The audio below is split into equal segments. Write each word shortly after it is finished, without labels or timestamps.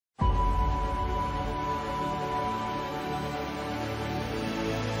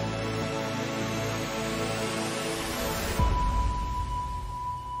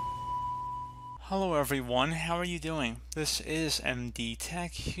Hello everyone, how are you doing? This is MD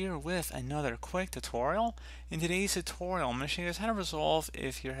Tech here with another quick tutorial. In today's tutorial, I'm going to show you guys how to resolve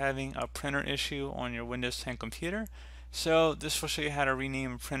if you're having a printer issue on your Windows 10 computer. So this will show you how to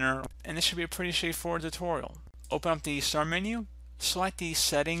rename a printer, and this should be a pretty straightforward tutorial. Open up the Start menu, select the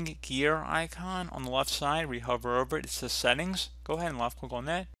Setting gear icon on the left side, where you hover over it, it says Settings. Go ahead and left click on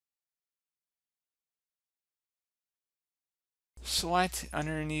that. Select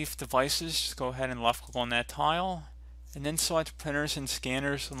underneath devices, just go ahead and left click on that tile, and then select printers and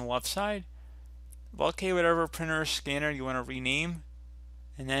scanners on the left side. Locate whatever printer or scanner you want to rename,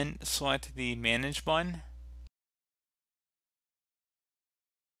 and then select the manage button.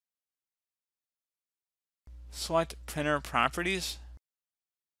 Select printer properties.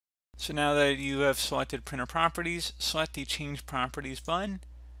 So now that you have selected printer properties, select the change properties button,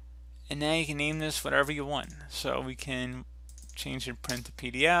 and now you can name this whatever you want. So we can change your print to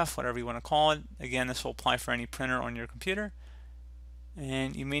PDF, whatever you want to call it. Again, this will apply for any printer on your computer.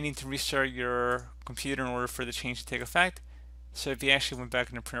 And you may need to restart your computer in order for the change to take effect. So if you actually went back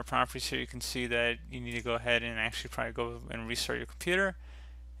into printer properties here, you can see that you need to go ahead and actually probably go and restart your computer.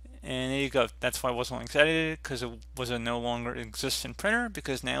 And there you go. That's why I wasn't excited, because it was a no longer existent printer,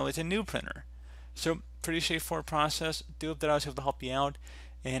 because now it's a new printer. So pretty straightforward process. Do hope that I was able to help you out,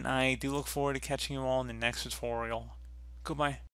 and I do look forward to catching you all in the next tutorial. Goodbye.